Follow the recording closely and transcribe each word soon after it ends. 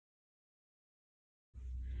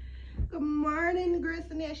Good morning,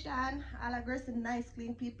 Grace Nation. All the Grace and nice,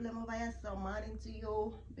 clean people in over here. So, morning to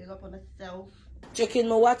you. Big up on yourself. Checking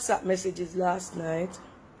my WhatsApp messages last night.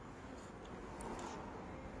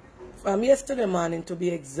 From yesterday morning, to be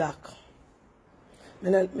exact.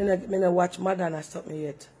 I watch Madonna something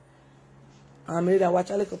yet. I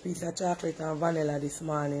watch a little piece of chocolate and vanilla this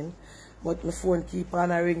morning. But my phone keep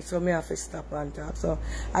on a ring, so I have to stop and talk. So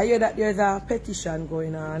I hear that there's a petition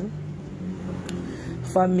going on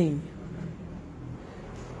for me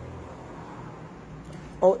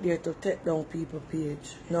out there to take down people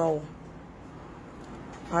page now,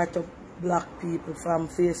 or to block people from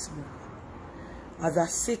Facebook. As I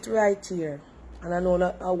sit right here, and I know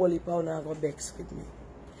that a whole heap of them go vex with me,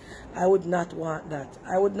 I would not want that.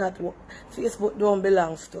 I would not want. Facebook don't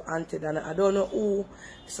belongs to Auntie Dana. I don't know who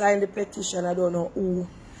signed the petition. I don't know who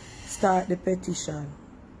start the petition.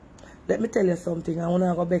 Let me tell you something. I want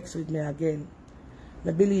to go vex with me again.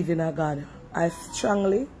 I believe in a God. I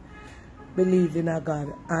strongly believe in a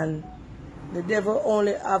God. And the devil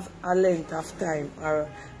only have a length of time or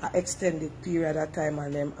an extended period of time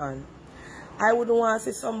on them. And I wouldn't want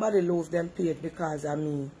to see somebody lose them page because of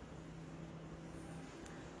me.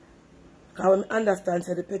 Because I understand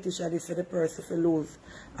that the petition is for the person to lose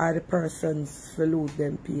or the persons to lose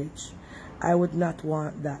them page. I would not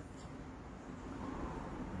want that.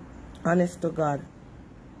 Honest to God.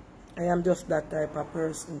 I am just that type of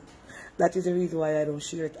person. That is the reason why I don't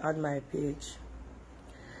share it on my page.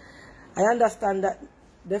 I understand that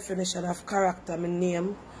definition of character, my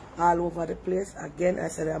name, all over the place. Again, I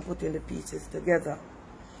said I'm putting the pieces together.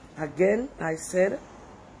 Again, I said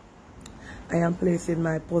I am placing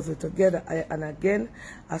my puzzle together. And again,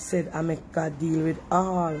 I said I make God deal with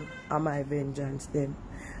all of my vengeance then.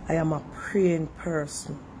 I am a praying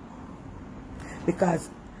person. Because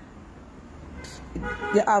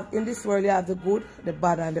you have, in this world, you have the good, the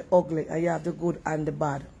bad, and the ugly. And you have the good and the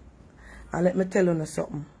bad. And let me tell you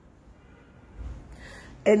something.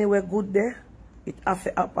 Anywhere good there, it have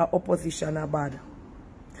to have opposition or bad.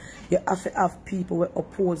 You have to have people who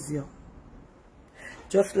oppose you.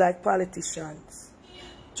 Just like politicians.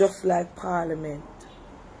 Just like parliament.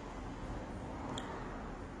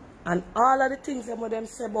 And all of the things that them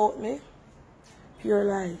say about me, pure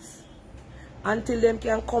lies. Until them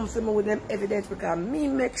can come to me with them evidence, because me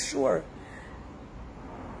make sure.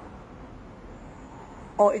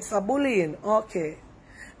 Oh, it's a bullying. Okay.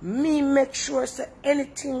 Me make sure say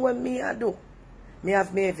anything when me I do, me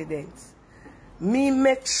have my evidence. Me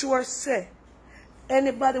make sure say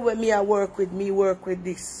anybody when me I work with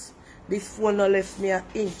this. This phone no left me an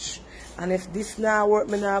inch. And if this now work,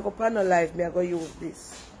 me now go pan no life, me I go use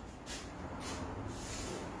this.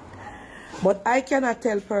 But I cannot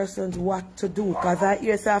tell persons what to do, because I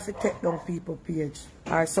hear say I have to take down people page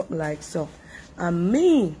or something like so. And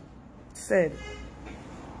me said,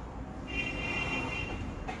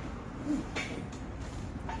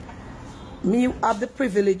 me have the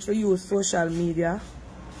privilege to use social media.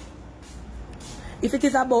 If it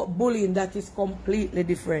is about bullying, that is completely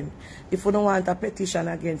different. If you don't want a petition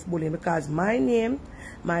against bullying, because my name,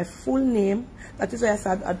 my full name, that is why I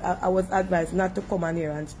said I was advised not to come on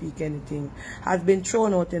here and speak anything, has been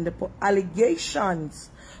thrown out in the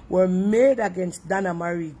allegations were made against Donna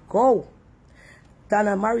Marie Go.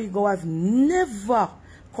 Donna Marie Go has never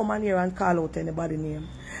come on here and call out anybody's name.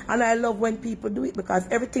 And I love when people do it, because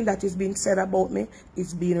everything that is being said about me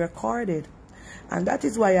is being recorded. And that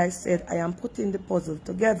is why I said I am putting the puzzle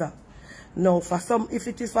together. Now, if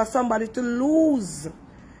it is for somebody to lose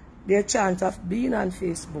their chance of being on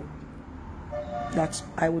Facebook,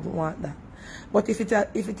 I wouldn't want that. But if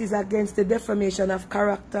it is against the defamation of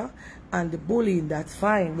character and the bullying, that's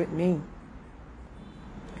fine with me.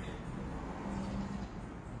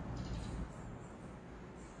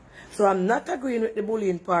 So I'm not agreeing with the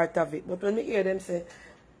bullying part of it. But when I hear them say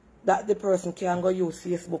that the person can go use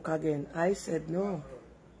Facebook again, I said no.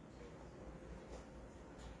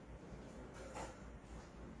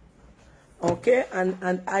 Okay,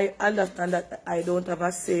 and I understand that I don't have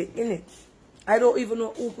a say in it. I don't even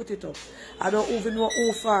know who put it up. I don't even know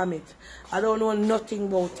who farm it. I don't know nothing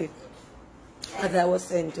about it. As I was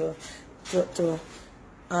saying to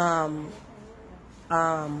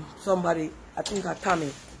somebody, I think a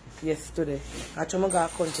Tommy yesterday. I told my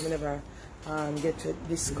country never get to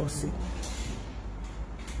discuss it.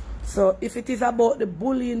 So if it is about the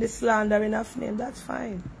bullying, the slandering of name, that's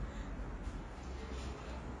fine.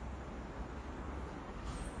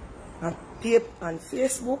 And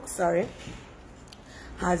Facebook, sorry,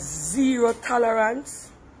 has zero tolerance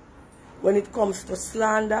when it comes to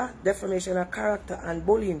slander, defamation of character, and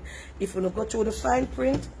bullying. If you go through the fine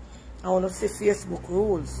print, I want to see Facebook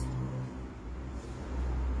rules.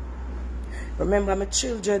 Remember, my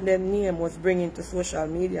children, their name was bringing to social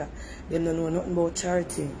media. They don't know nothing about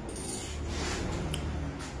charity.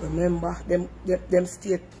 Remember, them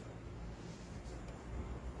state.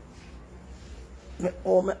 Me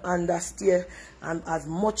understand, and as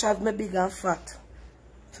much as me big and fat,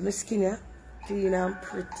 so my skin here, clean and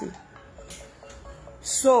pretty.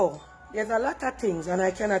 So, there's a lot of things, and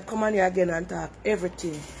I cannot come on here again and talk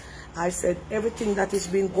everything. I said everything that has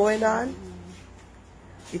been going on,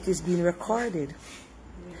 it is being recorded.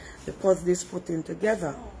 The puzzle is putting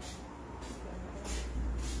together.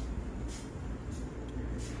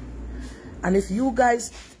 And if you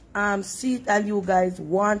guys see it and you guys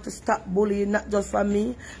want to stop bullying, not just from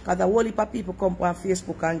me, because a whole heap of people come on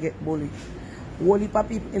Facebook and get bullied. A whole heap of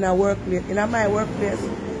people in a workplace, in my workplace,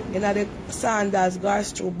 in the Sanders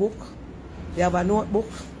Guards Through book, they have a notebook.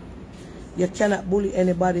 You cannot bully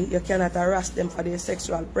anybody, you cannot harass them for their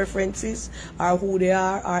sexual preferences or who they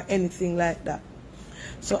are or anything like that.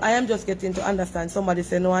 So I am just getting to understand. Somebody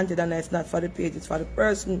say no, Auntie Dana, it's not for the page, it's for the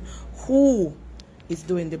person who is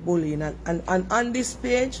doing the bullying. And on this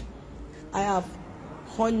page, I have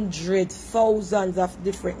hundreds, thousands of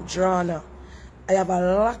different journals. I have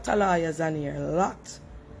a lot of lawyers on here, a lot.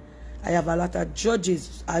 I have a lot of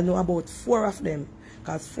judges. I know about 4 of them,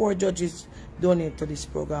 because 4 judges donate to this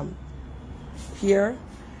program here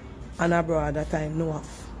and abroad that I know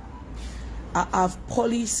of. I have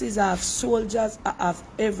police, I have soldiers, I have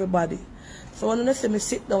everybody. So when you see me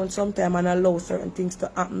sit down sometime and allow certain things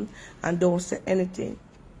to happen and don't say anything,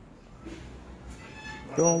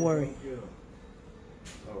 don't worry.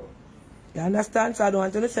 You understand? So I don't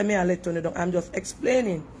want you to say me and let you know. I'm just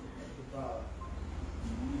explaining.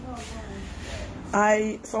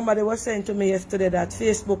 Somebody was saying to me yesterday that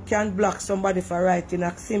Facebook can't block somebody for writing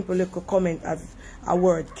a simple little comment as a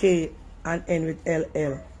word K and N with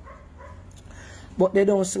LL. But they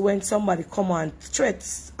don't see when somebody come on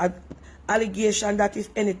threats, allegation that if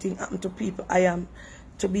anything happened to people, I am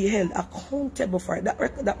to be held accountable for it.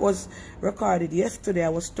 That was recorded yesterday. I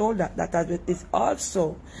was told that is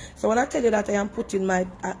also. So when I tell you that I am putting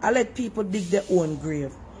I let people dig their own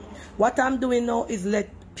grave. What I'm doing now is let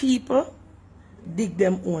people dig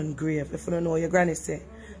them own grave. If you don't know, your granny say,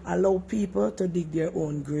 allow people to dig their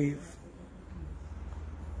own grave.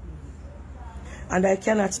 And I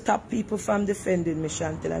cannot stop people from defending me,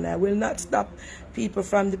 Chantel, and I will not stop people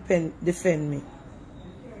from defend me.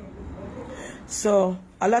 So,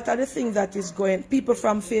 a lot of the things that is going, people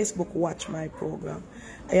from Facebook watch my program.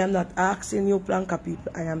 I am not asking you, Planka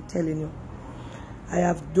people, I am telling you. I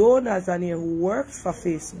have donors on here who work for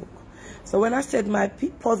Facebook. So when I said my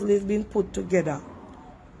puzzle is being put together,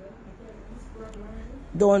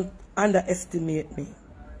 don't underestimate me.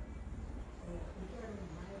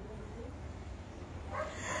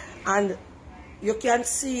 And you can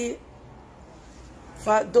see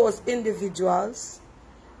for those individuals,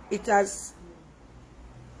 it has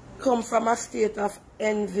come from a state of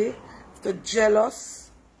envy to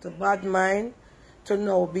jealous, to bad mind, to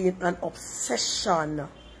now being an obsession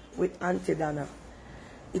with Auntie Dana.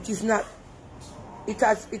 It is not, it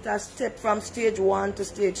has stepped from stage 1 to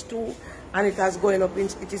stage 2, and it has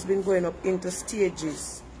been going up into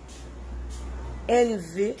stages.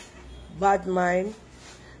 Envy, bad mind,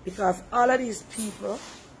 because all of these people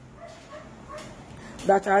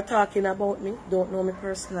that are talking about me don't know me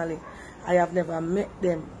personally. I have never met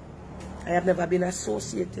them. I have never been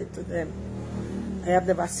associated to them. I have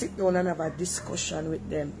never sit down and have a discussion with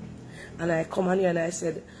them. And I come on here and I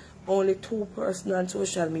said, only 2 persons on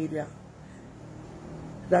social media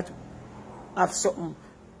that have something,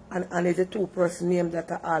 and it's the 2 person names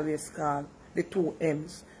that I always call, the 2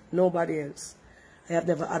 M's, nobody else. I have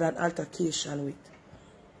never had an altercation with.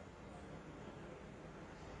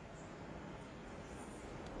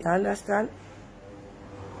 You understand?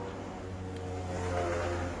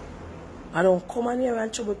 I don't come on here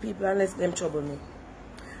and trouble people unless them trouble me.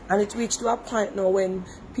 And it reached to a point now when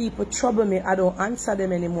people trouble me, I don't answer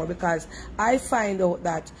them anymore, because I find out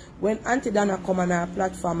that when Auntie Dana come on our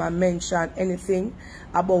platform and mention anything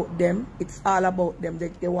about them, it's all about them.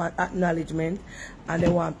 They want acknowledgement, and they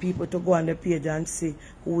want people to go on the page and see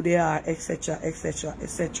who they are, etc., etc.,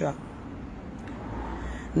 etc.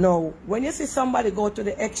 Now, when you see somebody go to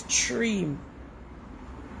the extreme,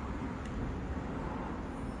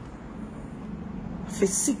 for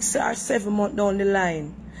 6 or 7 months down the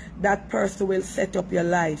line, that person will set up your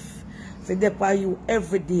life. So they pay you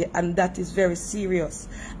every day, and that is very serious.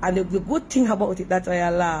 And the good thing about it, that's why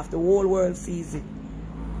I laugh, the whole world sees it.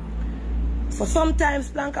 So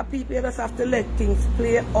sometimes, Blanca people, you just have to let things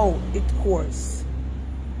play out its course.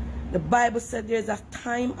 The Bible said there's a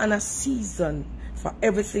time and a season for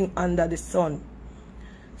everything under the sun.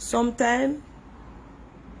 Sometimes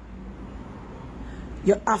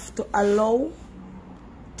you have to allow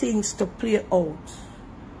things to play out,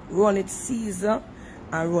 run its season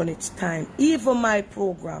and run its time. Even my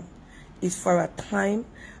program is for a time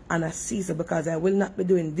and a season, because I will not be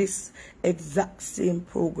doing this exact same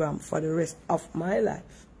program for the rest of my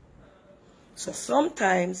life. So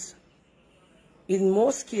sometimes, in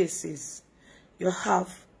most cases, you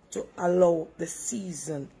have to allow the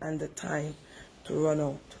season and the time to run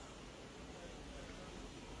out.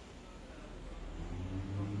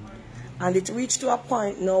 And it reached to a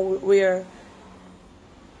point now where,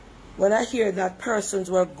 when I hear that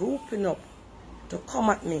persons were grouping up to come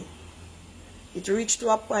at me, it reached to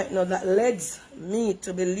a point now that led me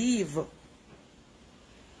to believe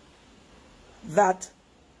that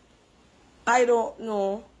I don't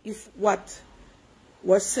know if what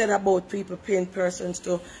was said about people paying persons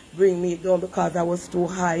to bring me down because I was too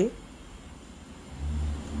high.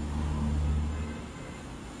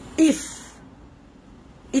 If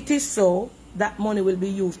it is so, that money will be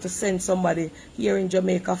used to send somebody here in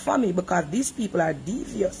Jamaica for me, because these people are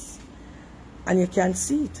devious and you can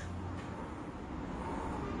see it.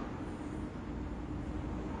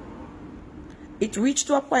 It reached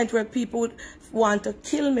to a point where people would want to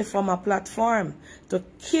kill me from a platform, to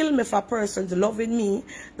kill me for persons loving me,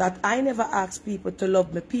 that I never asked people to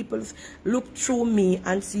love me. People look through me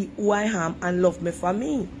and see who I am and love me for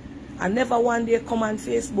me. I never one day come on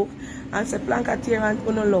Facebook and say, Plankatier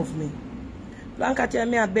gonna love me. Plankatier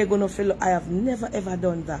me I beg gonna fellow. I have never ever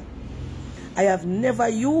done that. I have never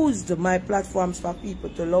used my platforms for people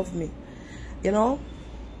to love me. You know?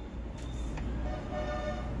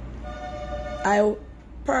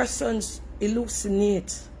 Persons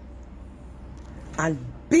hallucinate and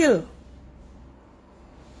build,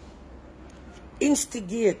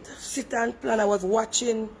 instigate, sit and plan. I was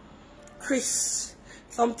watching Chris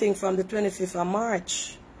something from the 25th of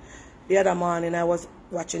March the other morning. I was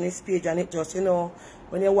watching his page, and it just, you know,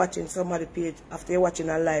 when you're watching somebody's page, after you're watching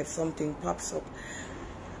a live, something pops up.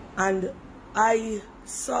 And I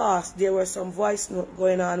saw there were some voice note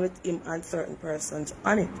going on with him and certain persons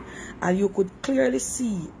on it, and you could clearly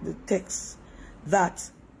see the text that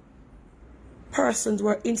persons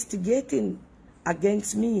were instigating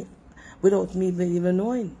against me without me even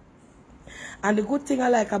knowing. And the good thing I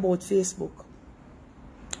like about Facebook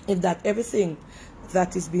is that everything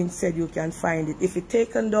that is being said, you can find it. If it's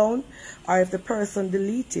taken down or if the person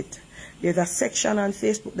delete it, there's a section on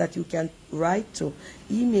Facebook that you can write to,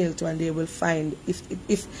 email to, and they will find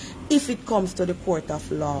if it comes to the court of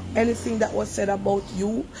law. Anything that was said about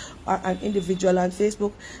you or an individual on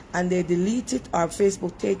Facebook and they delete it or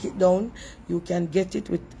Facebook take it down, you can get it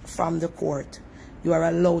from the court. You are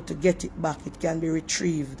allowed to get it back. It can be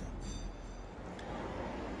retrieved.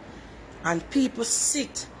 And people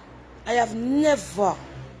sit. I have never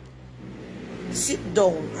sit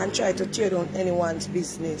down and try to tear down anyone's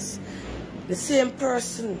business. The same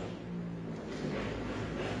person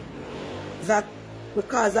that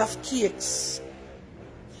because of cakes,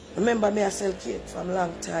 remember me, I sell cake from a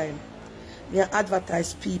long time. Me I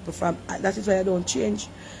advertise people from, that is why I don't change.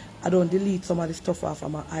 I don't delete some of the stuff off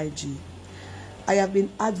of my IG. I have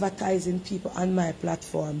been advertising people on my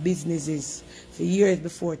platform, businesses, for years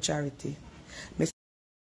before charity.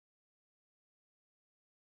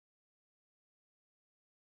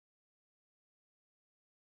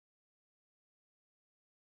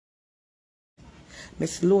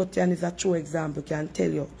 Miss Lotian is a true example, can tell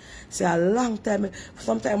you. Say a long time,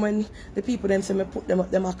 sometime when the people them say me put them up,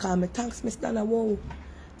 them a call me, thanks Miss Dana, wow.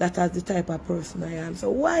 That is the type of person I am. So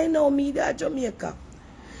why now me that Jamaica?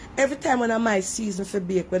 Every time when I'm my season for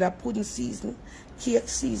bake, whether pudding season, cake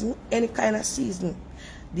season, any kind of season,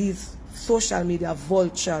 these social media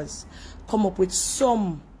vultures come up with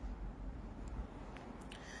some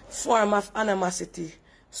form of animosity,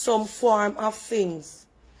 some form of things,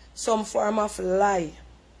 some form of lie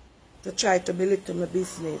to try to belittle my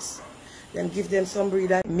business. Then give them some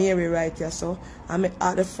breed of Mary right here, so I'm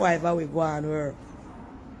at the 5 we go and work.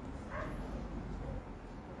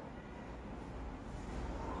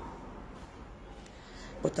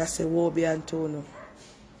 But I say, woe be Antonio.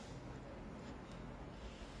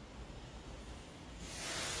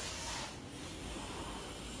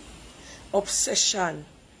 Obsession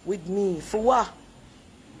with me. For what?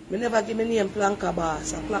 Me never give me name Planka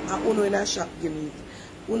boss. I uno in a shop give me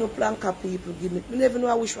it. Uno Planka people give me. Me never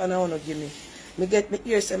know which one I want to give me. Me get me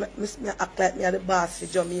ears say me act like me are the boss for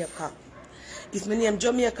Jamaica. If my name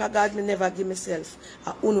Jamaica God, me never give myself.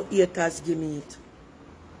 Uno haters give me it.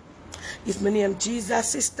 If my name Jesus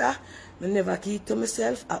sister, I never give it to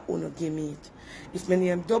myself, I uno give me it. If my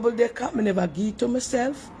name double decker, I never give it to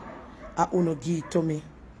myself, I uno give it to me.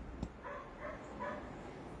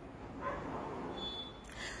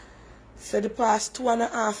 For the past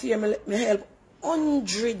 2.5 years, me help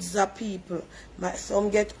hundreds of people. Some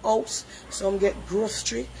get house, some get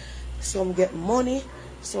grocery, some get money,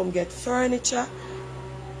 some get furniture,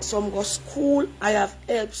 some go school. I have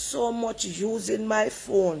helped so much using my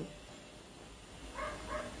phone.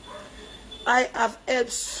 I have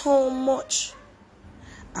helped so much.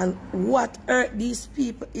 And what hurt these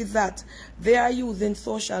people is that they are using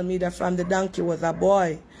social media from the donkey was a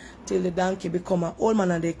boy till the donkey become an old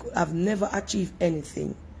man, and they have never achieved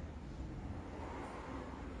anything.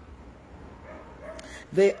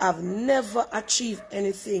 They have never achieved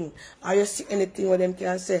anything. Or you see anything where them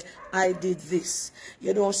can say, I did this.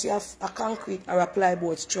 You don't see a concrete or a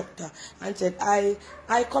plywood structure and said, I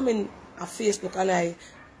come in a Facebook and I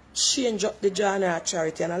change up the genre of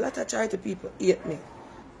charity, and a lot of charity people hate me.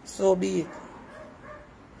 So be it.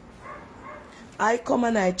 I come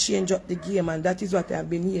and I change up the game, and that is what I have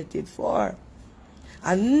been hated for.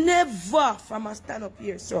 And never from a stand up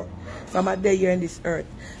here, so from a day here in this earth,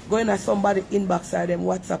 going at somebody inbox or them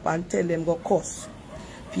WhatsApp and tell them go cuss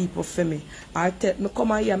people for me. Or tell me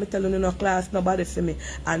come here, me tell you no class, nobody for me.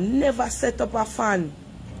 I never set up a fan.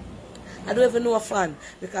 I don't even know a fan.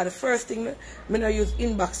 Because the first thing, me not use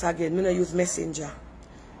inbox again, me not use messenger.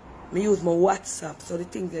 Me use my WhatsApp, so the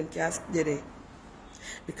things them can stay there.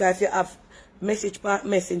 Because if you have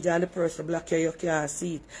messenger and the person block you, you can't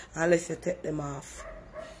see it unless you take them off.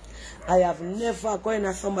 I have never gone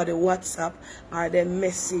at somebody WhatsApp or them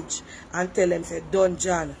message and tell them say, don't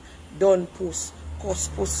John, don't push, cuss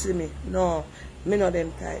pussy me. No, me not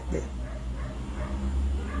them type there.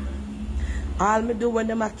 All me do when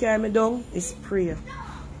them carry me down is prayer.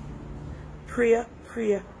 Prayer,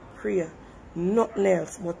 prayer, prayer. Nothing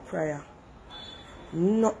else but prayer.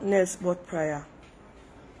 Nothing else but prayer.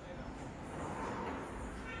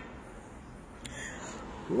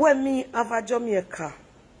 When me have a Jamaica,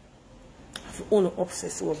 I feel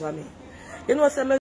obsessed over me. You know what I'm